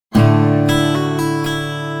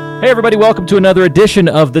Hey everybody, welcome to another edition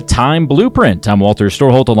of The Time Blueprint. I'm Walter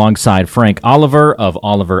Storholt alongside Frank Oliver of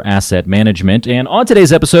Oliver Asset Management. And on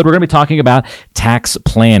today's episode, we're going to be talking about tax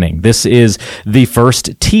planning. This is the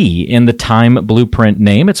first T in the Time Blueprint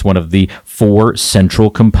name. It's one of the four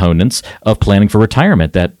central components of planning for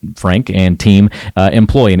retirement that Frank and team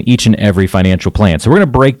employ in each and every financial plan. So we're going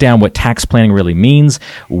to break down what tax planning really means,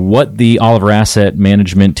 what the Oliver Asset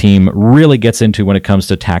Management team really gets into when it comes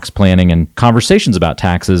to tax planning and conversations about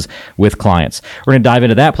taxes with clients. We're going to dive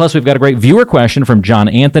into that. Plus, we've got a great viewer question from John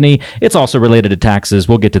Anthony. It's also related to taxes.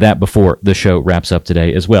 We'll get to that before the show wraps up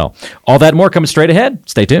today as well. All that and more coming straight ahead.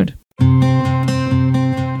 Stay tuned.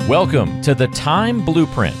 Welcome to the Time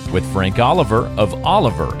Blueprint with Frank Oliver of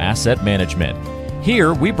Oliver Asset Management.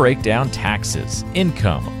 Here, we break down taxes,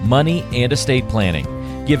 income, money, and estate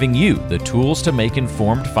planning, giving you the tools to make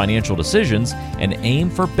informed financial decisions and aim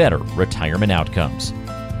for better retirement outcomes.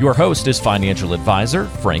 Your host is financial advisor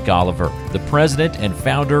Frank Oliver, the president and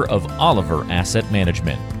founder of Oliver Asset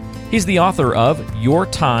Management. He's the author of Your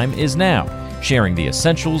Time Is Now, sharing the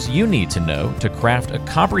essentials you need to know to craft a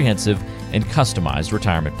comprehensive and customized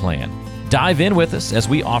retirement plan. Dive in with us as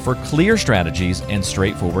we offer clear strategies and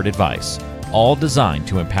straightforward advice, all designed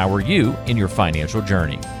to empower you in your financial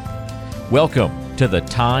journey. Welcome to the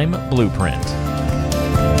Time Blueprint.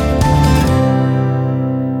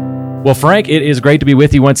 Well, Frank, it is great to be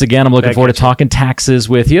with you once again. I'm looking forward to talking taxes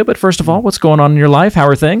with you. But first of all, what's going on in your life? How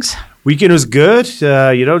are things? Weekend was good.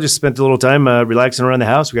 Just spent a little time relaxing around the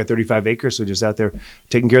house. We got 35 acres, so just out there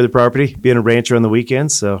taking care of the property, being a rancher on the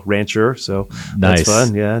weekends. So nice. That's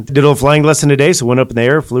fun. Yeah, did a little flying lesson today, so went up in the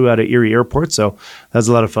air, flew out of Erie Airport. So that was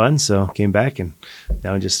a lot of fun. So came back, and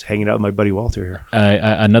now I'm just hanging out with my buddy Walter here.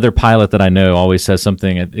 Another pilot that I know always says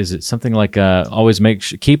something. Is it something like always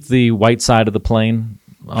keep the white side of the plane?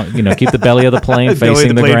 Keep the belly of the plane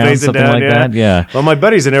facing the ground, something down, like that. Yeah. Well, my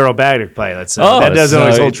buddy's an aerobatic pilot, so that doesn't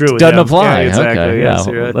always hold true. Doesn't apply. Yeah, exactly. Okay. Yes,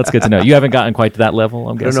 yeah. Well, that's good to know. You haven't gotten quite to that level,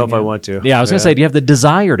 I'm guessing. I don't know if I want to. Yeah, I was going to say, do you have the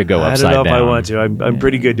desire to go upside down? I don't know if I want to. I'm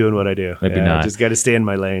pretty good doing what I do. Maybe not. Just got to stay in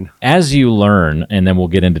my lane. As you learn, and then we'll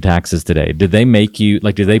get into taxes today, did they make you,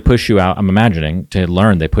 did they push you out? I'm imagining to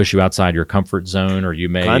learn, they push you outside your comfort zone, or you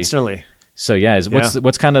may... Constantly. So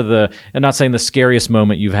what's kind of I'm not saying the scariest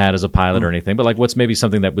moment you've had as a pilot or anything, but what's maybe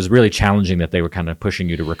something that was really challenging that they were kind of pushing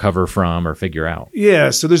you to recover from or figure out? Yeah,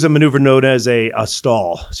 so there's a maneuver known as a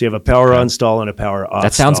stall. So you have a power on stall and a power off.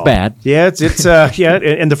 That sounds stall. bad. Yeah, it's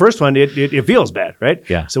and the first one it feels bad, right?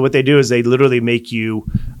 Yeah. So what they do is they literally make you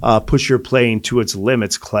push your plane to its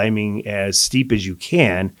limits, climbing as steep as you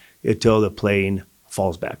can until the plane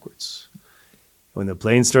falls backwards. When the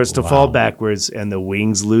plane starts to fall backwards and the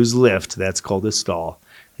wings lose lift, that's called a stall.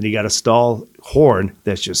 And you got a stall horn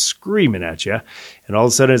that's just screaming at you. And all of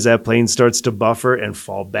a sudden, as that plane starts to buffer and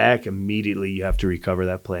fall back, immediately you have to recover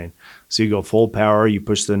that plane. So you go full power, you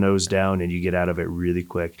push the nose down, and you get out of it really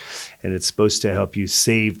quick. And it's supposed to help you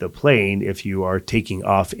save the plane if you are taking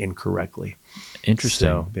off incorrectly. Interesting.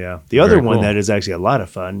 So, yeah. The other one that is actually a lot of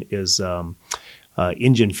fun is...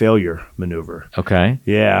 engine failure maneuver. Okay.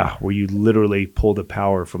 Yeah, where you literally pull the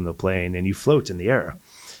power from the plane and you float in the air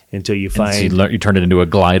until you find... So you turn it into a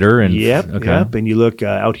glider? And Yep. And you look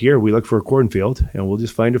out here, we look for a cornfield, and we'll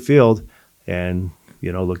just find a field and...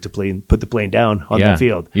 look to put the plane down on the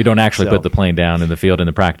field. You don't actually put the plane down in the field in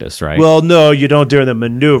the practice, right? Well, no, you don't during the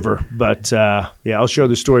maneuver. But I'll share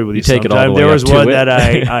the story with you take sometime. It all the way there was up one to that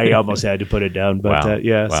I almost had to put it down. But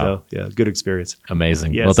Wow. good experience.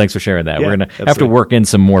 Amazing. Yes. Well, thanks for sharing that. Yeah, We're going to have to work in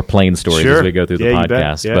some more plane stories as we go through the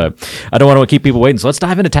podcast. But I don't want to keep people waiting. So let's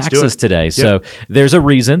dive into taxes today. Yep. So there's a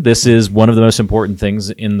reason this is one of the most important things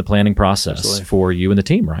in the planning process for you and the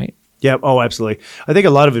team, right? Yeah. Oh, absolutely. I think a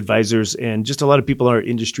lot of advisors and just a lot of people in our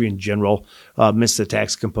industry in general miss the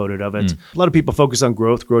tax component of it. A lot of people focus on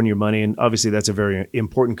growing your money, and obviously that's a very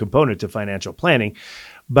important component to financial planning.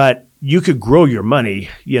 But you could grow your money,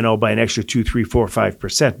 by an extra 2, 3, 4,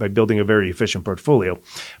 5% by building a very efficient portfolio.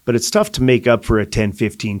 But it's tough to make up for a 10,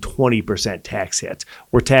 15, 20% tax hit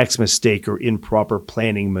or tax mistake or improper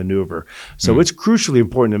planning maneuver. So it's crucially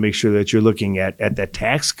important to make sure that you're looking at the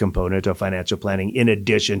tax component of financial planning in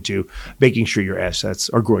addition to making sure your assets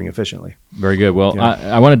are growing efficiently. Very good. Well,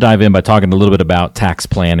 I want to dive in by talking a little bit about tax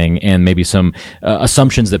planning and maybe some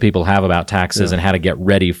assumptions that people have about taxes and how to get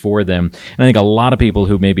ready for them. And I think a lot of people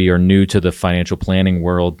who maybe are new to the financial planning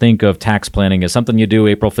world think of tax planning as something you do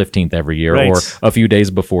April 15th every year or a few days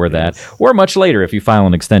before that or much later if you file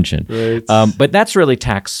an extension. But that's really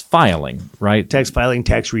tax filing, right? Tax filing,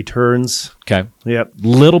 tax returns. Okay. Yep.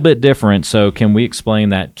 Little bit different. So can we explain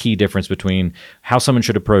that key difference between how someone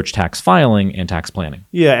should approach tax filing and tax planning?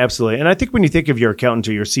 Yeah, absolutely. And I think when you think of your accountant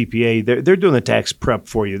or your CPA, they're doing the tax prep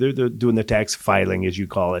for you. They're doing the tax filing, as you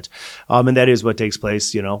call it. And that is what takes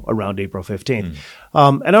place, around April 15th.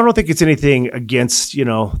 And I don't think it's anything against,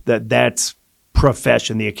 that's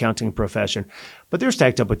profession, the accounting profession. But they're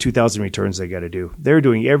stacked up with 2,000 returns they got to do. They're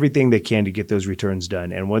doing everything they can to get those returns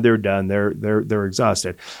done. And when they're done, they're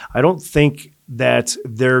exhausted. I don't think that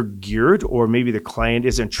they're geared, or maybe the client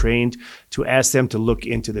isn't trained to ask them to look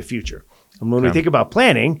into the future. And when we think about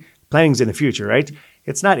planning's in the future, right?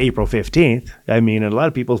 It's not April 15th. I mean, a lot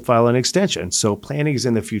of people file an extension. So planning is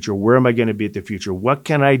in the future. Where am I going to be at the future? What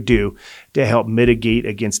can I do to help mitigate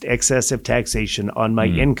against excessive taxation on my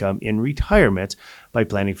income in retirement by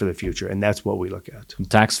planning for the future? And that's what we look at.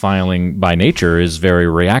 Tax filing by nature is very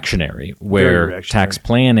reactionary, where tax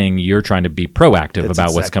planning, you're trying to be proactive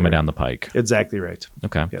about what's coming down the pike. Exactly right.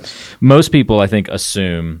 Okay. Yes. Most people, I think,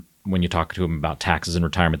 assume when you talk to them about taxes in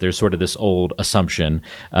retirement, there's sort of this old assumption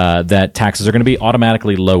that taxes are going to be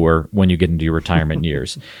automatically lower when you get into your retirement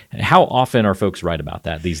years. How often are folks right about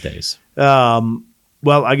that these days? Well,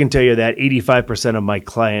 I can tell you that 85% of my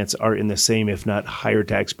clients are in the same, if not higher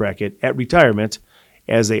tax bracket at retirement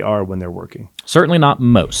as they are when they're working. Certainly not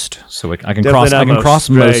most. So I can Definitely cross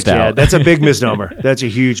right, most out. Yeah, that's a big misnomer. That's a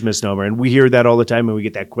huge misnomer. And we hear that all the time, and we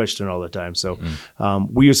get that question all the time. So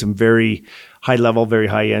we use some very high level, very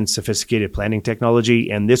high end, sophisticated planning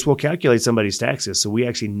technology, and this will calculate somebody's taxes. So we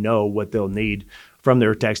actually know what they'll need from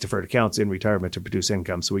their tax deferred accounts in retirement to produce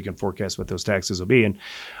income, so we can forecast what those taxes will be. And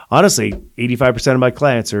honestly, 85% of my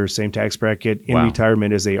clients are same tax bracket in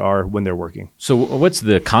retirement as they are when they're working. So what's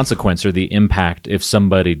the consequence or the impact if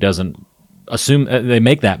somebody doesn't assume, they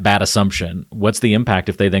make that bad assumption? What's the impact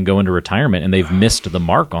if they then go into retirement and they've missed the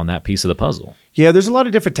mark on that piece of the puzzle? Yeah, there's a lot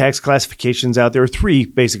of different tax classifications out there. 3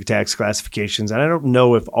 basic tax classifications, and I don't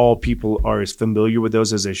know if all people are as familiar with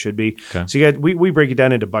those as they should be. Okay. So you got we break it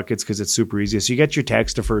down into buckets because it's super easy. So you got your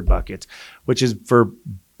tax deferred bucket, which is for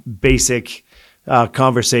basic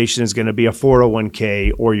conversation is going to be a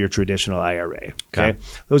 401k or your traditional IRA. Okay.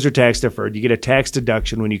 Those are tax deferred. You get a tax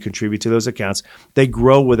deduction when you contribute to those accounts. They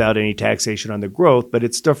grow without any taxation on the growth, but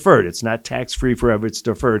it's deferred. It's not tax free forever. It's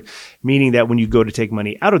deferred, meaning that when you go to take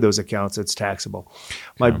money out of those accounts, it's taxable.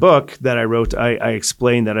 My book that I wrote, I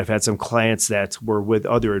explained that I've had some clients that were with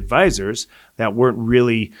other advisors that weren't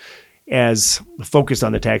really as focused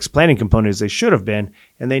on the tax planning component as they should have been,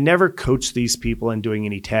 and they never coached these people in doing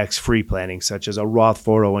any tax-free planning, such as a Roth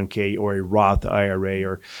 401k or a Roth IRA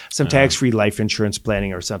or some tax-free life insurance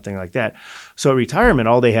planning or something like that. So at retirement,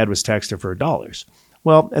 all they had was tax-deferred dollars.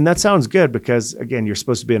 Well, and that sounds good because, again, you're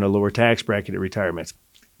supposed to be in a lower tax bracket at retirement.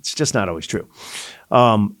 It's just not always true.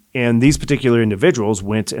 And these particular individuals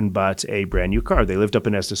went and bought a brand new car. They lived up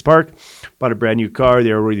in Estes Park, bought a brand new car.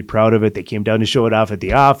 They were really proud of it. They came down to show it off at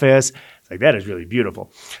the office. It's like, that is really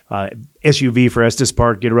beautiful. SUV for Estes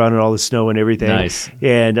Park, get around in all the snow and everything. Nice.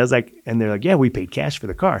 And I was like, and they're like, yeah, we paid cash for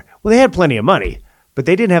the car. Well, they had plenty of money, but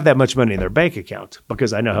they didn't have that much money in their bank account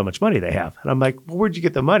because I know how much money they have. And I'm like, well, where'd you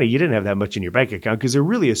get the money? You didn't have that much in your bank account because they're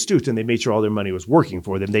really astute and they made sure all their money was working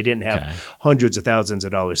for them. They didn't have hundreds of thousands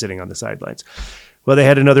of dollars sitting on the sidelines. Well, they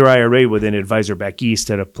had another IRA with an advisor back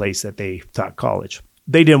east at a place that they taught college.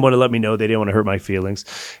 They didn't want to let me know. They didn't want to hurt my feelings.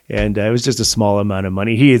 And it was just a small amount of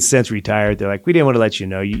money. He had since retired. They're like, we didn't want to let you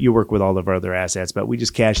know. You work with all of our other assets, but we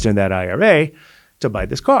just cashed in that IRA to buy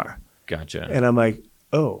this car. Gotcha. And I'm like,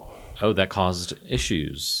 oh, that caused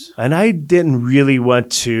issues. And I didn't really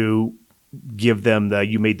want to give them the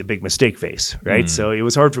you made the big mistake face, right? So it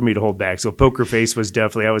was hard for me to hold back. So poker face was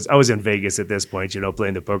definitely, I was in Vegas at this point,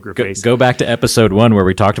 playing the poker face. Go back to episode 1 where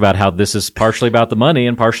we talked about how this is partially about the money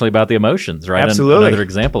and partially about the emotions, right? Absolutely. Another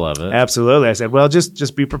example of it. Absolutely. I said, well,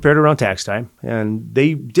 just be prepared around tax time. And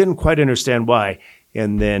they didn't quite understand why.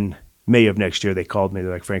 And then May of next year, they called me.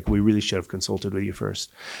 They're like, Frank, we really should have consulted with you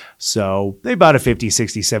first. So they bought a $50,000,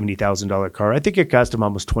 $60,000, $70,000 car. I think it cost them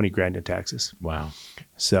almost $20,000 in taxes. Wow.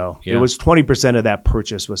 So it was 20% of that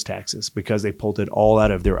purchase was taxes because they pulled it all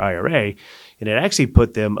out of their IRA. And it actually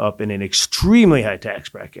put them up in an extremely high tax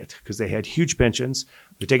bracket because they had huge pensions.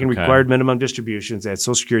 They're taking required minimum distributions. They had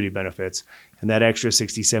Social Security benefits. And that extra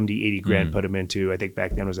 60, 70, 80 grand put them into, I think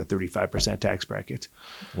back then was a 35% tax bracket.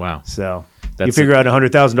 Wow. So you figure out a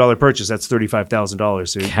 $100,000 purchase, that's $35,000.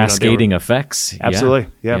 So, cascading effects.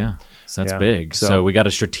 Absolutely. Yeah. So that's big. So we got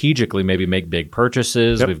to strategically maybe make big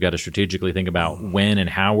purchases. We've got to strategically think about when and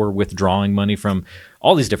how we're withdrawing money from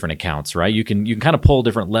all these different accounts, right? You can kind of pull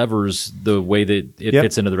different levers the way that it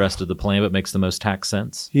fits into the rest of the plan, but makes the most tax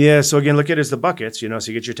sense. Yeah. So again, look at it as the buckets. So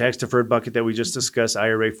you get your tax deferred bucket that we just discussed,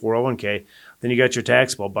 IRA, 401k. Then you got your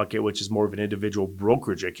taxable bucket, which is more of an individual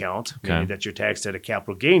brokerage account, meaning that you're taxed at a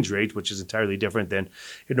capital gains rate, which is entirely different than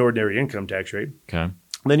an ordinary income tax rate. Okay.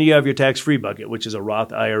 Then you have your tax-free bucket, which is a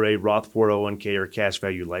Roth IRA, Roth 401k, or cash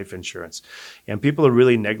value life insurance. And people are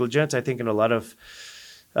really negligent, I think, in a lot of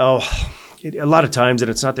times,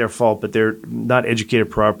 and it's not their fault, but they're not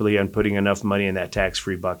educated properly on putting enough money in that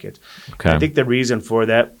tax-free bucket. Okay. I think the reason for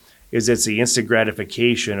that is it's the instant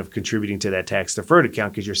gratification of contributing to that tax-deferred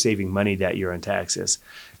account because you're saving money that year on taxes.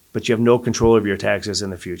 But you have no control over your taxes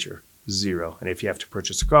in the future. Zero. And if you have to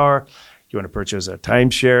purchase a car, you want to purchase a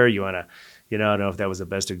timeshare, you want to I don't know if that was the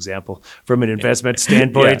best example from an investment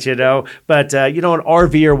standpoint, but an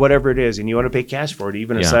RV or whatever it is, and you want to pay cash for it,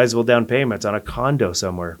 even a sizable down payment on a condo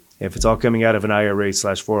somewhere. If it's all coming out of an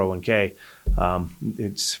IRA/401k,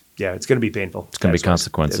 it's going to be painful. It's going to be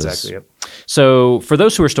consequences. Exactly. Yep. So for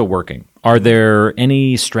those who are still working, are there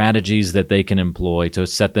any strategies that they can employ to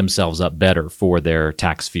set themselves up better for their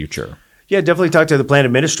tax future? Yeah, definitely talk to the plan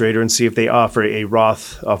administrator and see if they offer a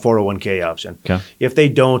Roth 401k option. Okay. If they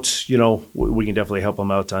don't, we can definitely help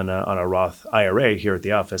them out on a Roth IRA here at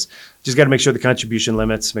the office. Just got to make sure the contribution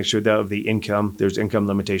limits, make sure that of the income, there's income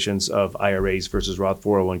limitations of IRAs versus Roth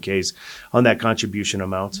 401ks on that contribution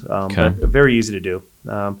amount. But very easy to do.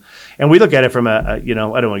 And we look at it from I don't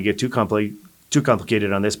want to get too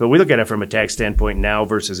complicated on this, but we look at it from a tax standpoint now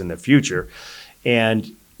versus in the future. And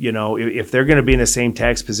if they're going to be in the same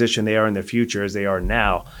tax position they are in the future as they are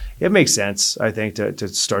now, it makes sense, I think, to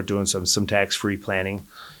start doing some tax-free planning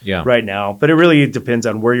right now. But it really depends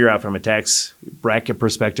on where you're at from a tax bracket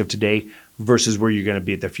perspective today versus where you're going to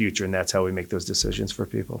be at the future, and that's how we make those decisions for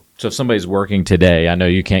people. So if somebody's working today, I know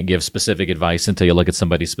you can't give specific advice until you look at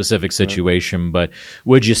somebody's specific situation, but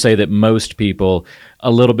would you say that most people, a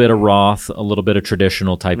little bit of Roth, a little bit of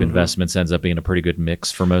traditional type investments ends up being a pretty good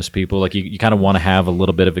mix for most people? Like you kind of want to have a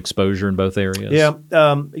little bit of exposure in both areas?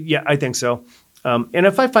 Yeah, I think so. And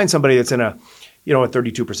if I find somebody that's in a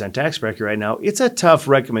 32% tax bracket right now, it's a tough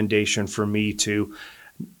recommendation for me to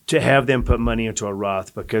have them put money into a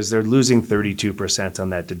Roth because they're losing 32% on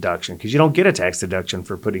that deduction because you don't get a tax deduction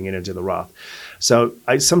for putting it into the Roth. So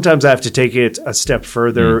sometimes I have to take it a step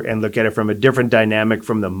further and look at it from a different dynamic,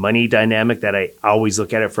 from the money dynamic that I always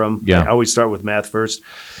look at it from. I always start with math first.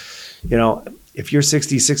 If you're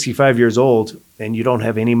 60, 65 years old and you don't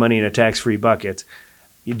have any money in a tax-free bucket,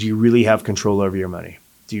 do you really have control over your money?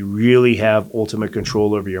 Do you really have ultimate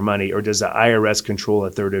control over your money, or does the IRS control a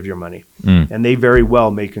third of your money? And they very well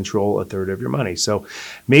may control a third of your money. So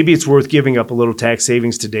maybe it's worth giving up a little tax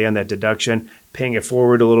savings today on that deduction, paying it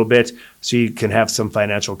forward a little bit so you can have some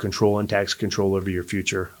financial control and tax control over your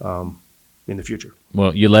future in the future.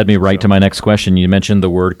 Well, you led me right to my next question. You mentioned the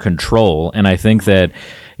word control, and I think that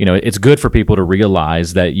it's good for people to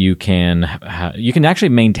realize that you can actually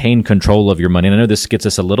maintain control of your money. And I know this gets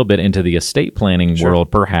us a little bit into the estate planning world,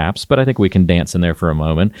 perhaps, but I think we can dance in there for a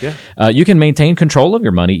moment. Yeah. You can maintain control of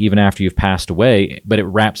your money even after you've passed away, but it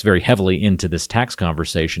wraps very heavily into this tax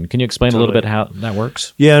conversation. Can you explain a little bit how that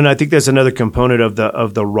works? Yeah, and I think that's another component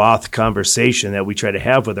of the Roth conversation that we try to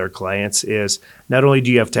have with our clients is not only do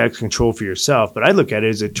you have tax control for yourself, but I look at it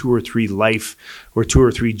as a 2 or 3 life or 2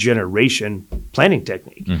 or 3 generation planning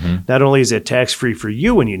technique. Not only is it tax-free for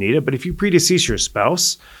you when you need it, but if you predecease your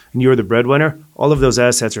spouse and you're the breadwinner, all of those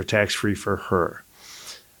assets are tax-free for her.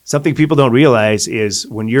 Something people don't realize is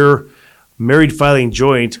when you're married filing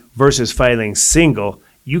joint versus filing single,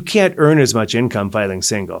 you can't earn as much income filing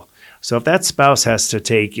single. So if that spouse has to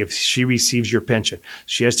take, if she receives your pension,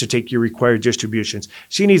 she has to take your required distributions.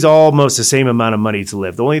 She needs almost the same amount of money to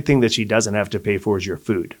live. The only thing that she doesn't have to pay for is your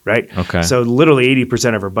food, right? Okay. So literally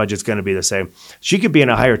 80% of her budget's going to be the same. She could be in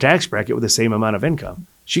a higher tax bracket with the same amount of income.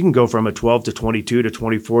 She can go from a 12 to 22 to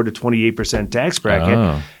 24 to 28% tax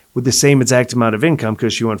bracket with the same exact amount of income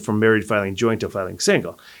because she went from married filing joint to filing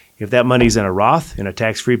single. If that money's in a Roth, in a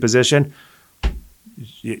tax-free position,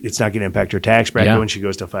 it's not going to impact her tax bracket when she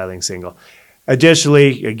goes to filing single.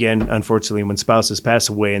 Additionally, again, unfortunately, when spouses pass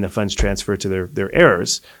away and the funds transfer to their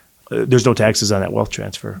heirs, there's no taxes on that wealth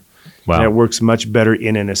transfer. Wow. And it works much better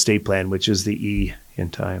in an estate plan, which is the E in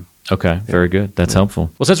time. Okay, very good. That's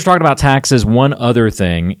helpful. Well, since we're talking about taxes, one other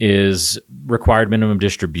thing is required minimum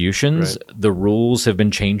distributions. Right. The rules have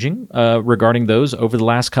been changing regarding those over the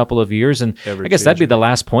last couple of years. And I guess that'd be the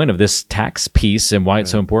last point of this tax piece and why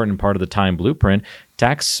it's so important and part of the Time Blueprint.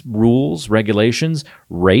 Tax rules, regulations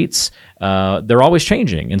rates, they're always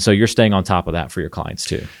changing. And so you're staying on top of that for your clients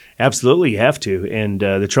too. Absolutely, you have to. And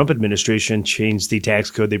the Trump administration changed the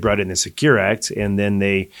tax code. They brought in the Secure Act, and then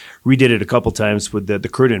they redid it a couple times with the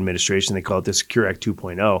current administration. They call it the Secure Act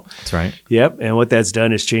 2.0. That's right. Yep. And what that's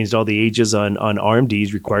done is changed all the ages on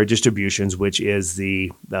RMDs, required distributions, which is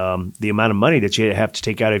the amount of money that you have to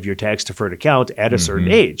take out of your tax deferred account at a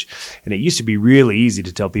certain age. And it used to be really easy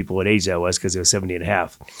to tell people what age that was because it was 70 and a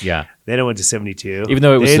half. Yeah. Then it went to 72. Even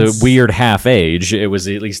though it was a weird half age, it was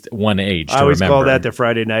at least one age to I always remember. call that the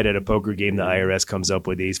Friday night at a poker game. The IRS comes up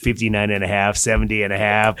with these 59 and a half, 70 and a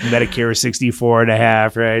half, Medicare 64 and a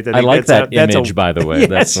half, right? I like that image, by the way. Yes,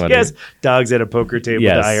 that's funny. yes. Dogs at a poker table,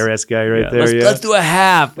 Yes. the IRS guy right there. Let's do a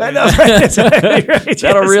half. I know, right? Right.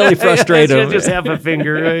 That'll really frustrate him. Just half a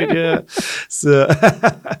finger, right? Yeah. So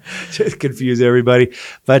just confuse everybody.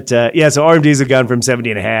 But so RMDs have gone from 70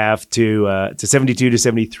 and a half to 72 to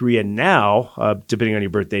 73, and now, depending on your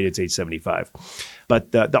birth date, it's age 75.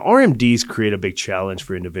 But the RMDs create a big challenge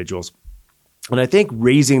for individuals. And I think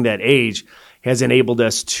raising that age has enabled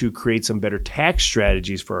us to create some better tax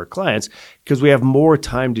strategies for our clients because we have more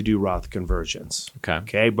time to do Roth conversions.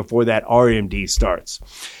 Okay, before that RMD starts.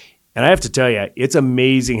 And I have to tell you, it's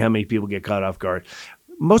amazing how many people get caught off guard.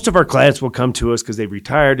 Most of our clients will come to us because they've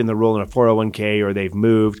retired and they're rolling a 401k, or they've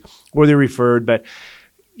moved, or they're referred. But,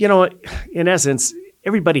 in essence,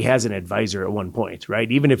 everybody has an advisor at one point,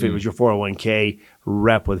 right? Even if it was your 401k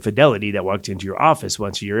rep with Fidelity that walked into your office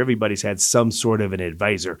once a year, everybody's had some sort of an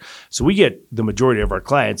advisor. So we get the majority of our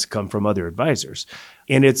clients come from other advisors.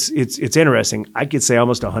 And it's interesting. I could say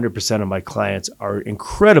almost 100% of my clients are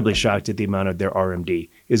incredibly shocked at the amount of their RMD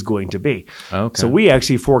is going to be. Okay. So we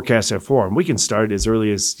actually forecast that for them. We can start as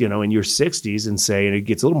early as, in your 60s and say, and it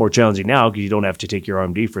gets a little more challenging now because you don't have to take your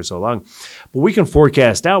RMD for so long, but we can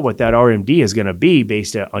forecast out what that RMD is going to be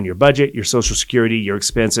based on your budget, your Social Security, your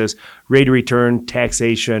expenses, rate of return,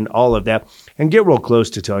 taxation, all of that, and get real close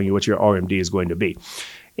to telling you what your RMD is going to be.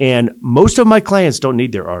 And most of my clients don't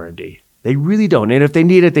need their RMD. They really don't. And if they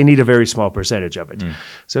need it, they need a very small percentage of it.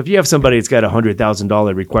 So if you have somebody that's got a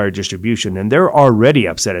 $100,000 required distribution and they're already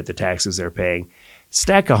upset at the taxes they're paying,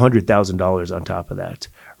 stack $100,000 on top of that.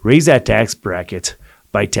 Raise that tax bracket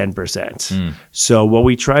by 10%. So what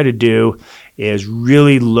we try to do is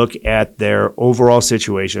really look at their overall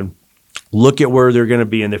situation, look at where they're going to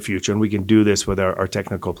be in the future. And we can do this with our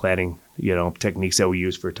technical planning, techniques that we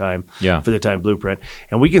use for the time blueprint.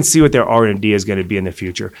 And we can see what their R&D is going to be in the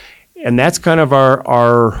future. And that's kind of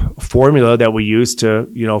our formula that we use to,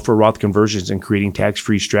 for Roth conversions and creating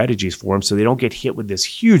tax-free strategies for them so they don't get hit with this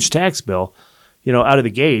huge tax bill, out of the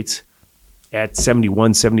gates at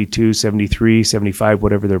 71, 72, 73, 75,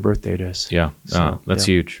 whatever their birth date is. Yeah, that's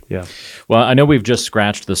huge. Yeah. Well, I know we've just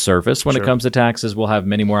scratched the surface when it Sure. comes to taxes. We'll have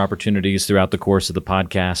many more opportunities throughout the course of the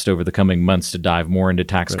podcast over the coming months to dive more into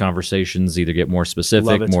tax conversations, either get more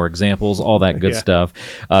specific, more examples, all that good stuff.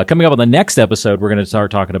 Coming up on the next episode, we're going to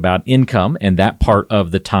start talking about income and that part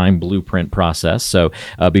of the time blueprint process. So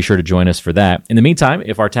be sure to join us for that. In the meantime,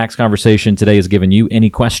 if our tax conversation today has given you any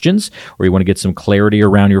questions or you want to get some clarity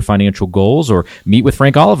around your financial goals, or meet with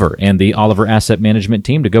Frank Oliver and the Oliver Asset Management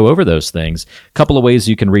team to go over those things, a couple of ways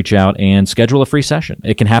you can reach out and schedule a free session.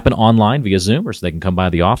 It can happen online via Zoom, or so they can come by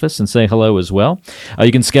the office and say hello as well.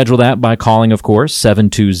 You can schedule that by calling, of course,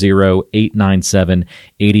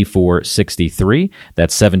 720-897-8463.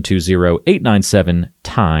 That's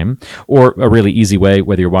 720-897-TIME. Or a really easy way,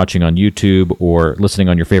 whether you're watching on YouTube or listening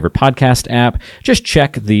on your favorite podcast app, just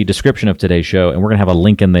check the description of today's show, and we're going to have a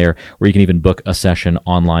link in there where you can even book a session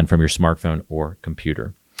online from your smartphone or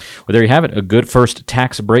computer. Well, there you have it, a good first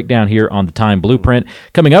tax breakdown here on the Time Blueprint.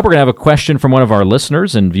 Coming up, we're going to have a question from one of our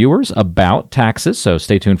listeners and viewers about taxes, so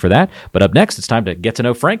stay tuned for that. But up next, it's time to get to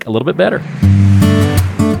know Frank a little bit better.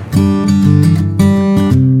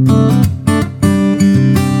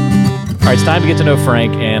 All right, it's time to get to know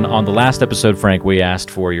Frank, and on the last episode, Frank, we asked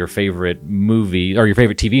for your favorite movie or your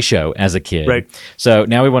favorite TV show as a kid. Right. So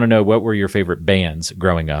now we want to know, what were your favorite bands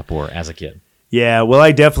growing up or as a kid? Yeah, well,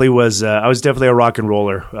 I definitely was. I was definitely a rock and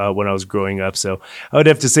roller when I was growing up. So I would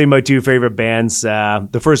have to say my two favorite bands.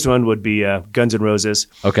 The first one would be Guns N' Roses.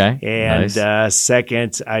 Okay, and nice.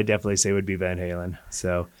 Second, I definitely say would be Van Halen.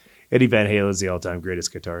 So Eddie Van Halen is the all-time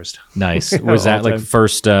greatest guitarist. Nice. Was that like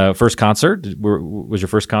first concert? Was your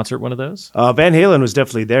first concert one of those? Van Halen was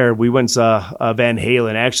definitely there. We went and saw Van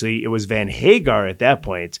Halen. Actually, it was Van Hagar at that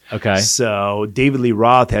point. Okay. So David Lee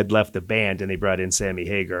Roth had left the band, and they brought in Sammy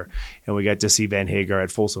Hagar, and we got to see Van Hagar at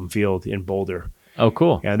Folsom Field in Boulder. Oh,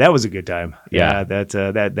 cool. Yeah, that was a good time. Yeah.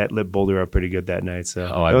 That lit Boulder up pretty good that night. So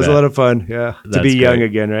I it was bet. a lot of fun. Yeah, to That's be young great.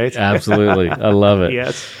 again, right? Absolutely. I love it.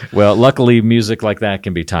 Yes. Well, luckily, music like that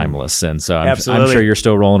can be timeless. And so I'm Absolutely. sure you're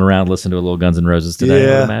still rolling around listening to a little Guns N' Roses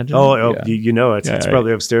today, I would imagine. Oh, Yeah. you know it. It's right.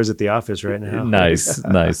 probably upstairs at the office right now. Nice.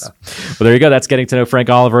 Well, there you go. That's getting to know Frank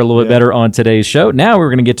Oliver a little bit better on today's show. Now we're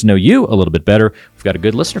going to get to know you a little bit better. We've got a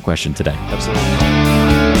good listener question today. Absolutely.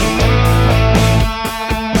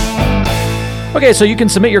 Okay, so you can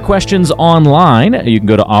submit your questions online. You can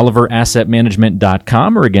go to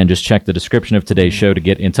oliverassetmanagement.com, or again, just check the description of today's show to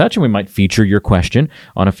get in touch, and we might feature your question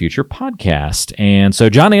on a future podcast. And so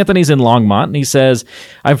John Anthony's in Longmont, and he says,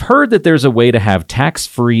 I've heard that there's a way to have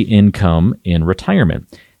tax-free income in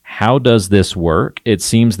retirement. How does this work? It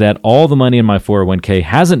seems that all the money in my 401k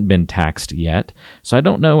hasn't been taxed yet, so I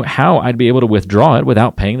don't know how I'd be able to withdraw it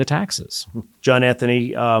without paying the taxes. John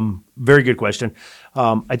Anthony, very good question.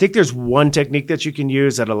 I think there's one technique that you can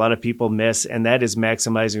use that a lot of people miss, and that is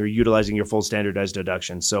maximizing or utilizing your full standardized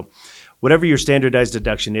deduction. So whatever your standardized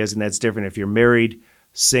deduction is, and that's different if you're married,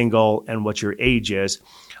 single, and what your age is,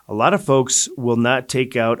 a lot of folks will not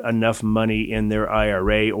take out enough money in their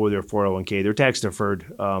IRA or their 401k, their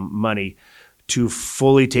tax-deferred money, to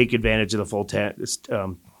fully take advantage of the full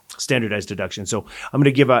standardized deduction. So I'm going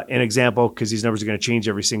to give an example because these numbers are going to change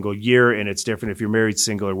every single year, and it's different if you're married,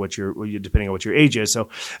 single, or depending on what your age is. So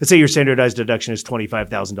let's say your standardized deduction is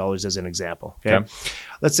 $25,000 as an example. Okay?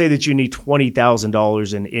 Let's say that you need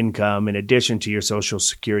 $20,000 in income in addition to your Social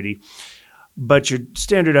Security, but your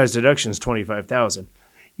standardized deduction is $25,000.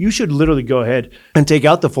 You should literally go ahead and take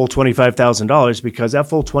out the full $25,000 because that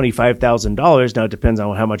full $25,000, now it depends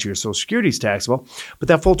on how much your Social Security is taxable, but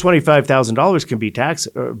that full $25,000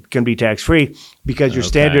 can be tax-free because your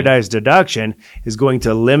standardized deduction is going to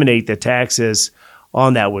eliminate the taxes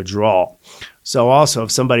on that withdrawal. So also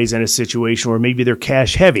if somebody's in a situation where maybe they're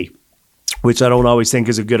cash heavy, which I don't always think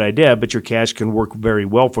is a good idea, but your cash can work very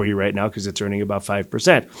well for you right now because it's earning about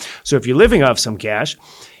 5%. So if you're living off some cash,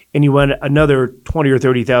 and you want another $20,000 or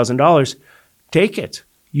 $30,000, take it.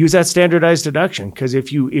 Use that standardized deduction because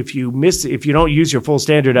if you don't use your full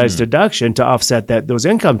standardized deduction to offset those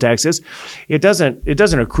income taxes, it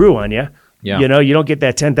doesn't accrue on you. Yeah. You don't get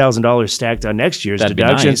that $10,000 stacked on next year's That'd be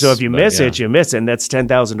deduction. nice, So if you miss yeah. it, you miss it, and that's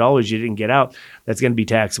 $10,000 you didn't get out. That's going to be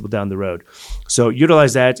taxable down the road. So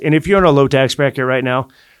utilize that. And if you're in a low tax bracket right now,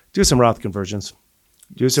 do some Roth conversions.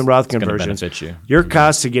 Do some Roth conversions. Benefit you. Your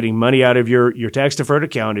cost to getting money out of your tax-deferred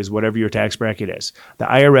account is whatever your tax bracket is. The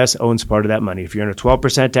IRS owns part of that money. If you're in a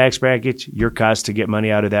 12% tax bracket, your cost to get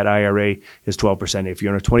money out of that IRA is 12%. If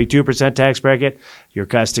you're in a 22% tax bracket, your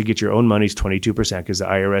cost to get your own money is 22% because the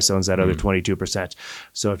IRS owns that other 22%.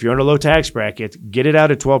 So if you're in a low tax bracket, get it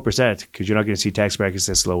out at 12% because you're not going to see tax brackets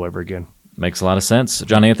this low ever again. Makes a lot of sense.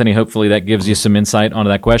 John Anthony, hopefully that gives you some insight onto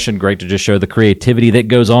that question. Great to just show the creativity that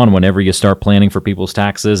goes on whenever you start planning for people's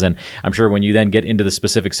taxes. And I'm sure when you then get into the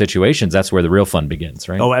specific situations, that's where the real fun begins,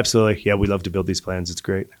 right? Oh, absolutely. Yeah, we love to build these plans. It's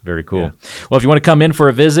great. Very cool. Yeah. Well, if you want to come in for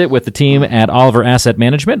a visit with the team at Oliver Asset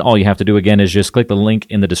Management, all you have to do again is just click the link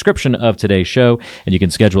in the description of today's show, and you can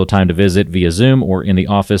schedule a time to visit via Zoom or in the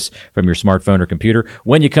office from your smartphone or computer.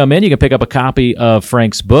 When you come in, you can pick up a copy of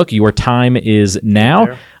Frank's book, Your Time Is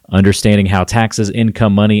Now. Understanding how taxes,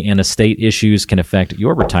 income, money, and estate issues can affect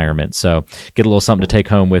your retirement. So get a little something to take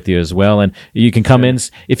home with you as well. And you can come in,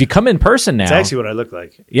 if you come in person now. It's actually what I look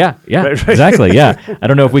like. Yeah, Right. Exactly, yeah. I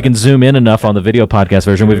don't know if we can zoom in enough on the video podcast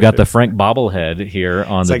version. We've got the Frank bobblehead here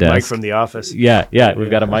on the like desk. Mike from The Office. Yeah.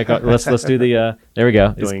 We've got a mic. Let's do the, there we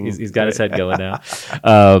go. He's got his head going now.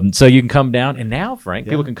 So you can come down. And now, Frank,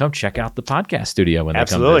 people can come check out the podcast studio when they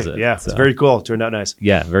come visit. Yeah, so. It's very cool. It turned out nice.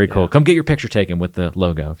 Yeah, very cool. Come get your picture taken with the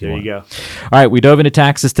logo. There you go. All right, we dove into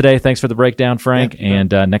taxes today. Thanks for the breakdown, Frank. And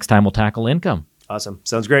next time we'll tackle income. Awesome.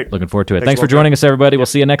 Sounds great. Looking forward to it. Thanks for joining us, everybody. We'll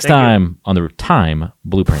see you next time on the Time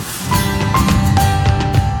Blueprint.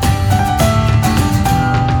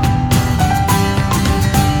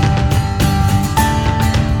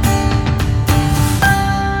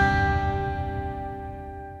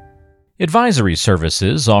 Advisory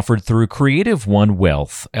services offered through Creative One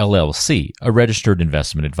Wealth, LLC, a registered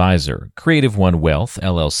investment advisor. Creative One Wealth,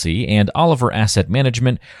 LLC, and Oliver Asset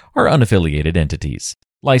Management are unaffiliated entities.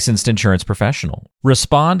 Licensed insurance professional.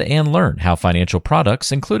 Respond and learn how financial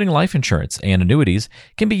products, including life insurance and annuities,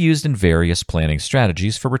 can be used in various planning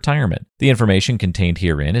strategies for retirement. The information contained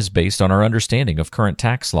herein is based on our understanding of current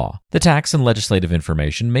tax law. The tax and legislative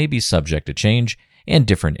information may be subject to change and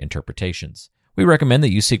different interpretations. We recommend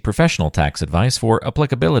that you seek professional tax advice for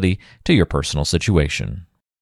applicability to your personal situation.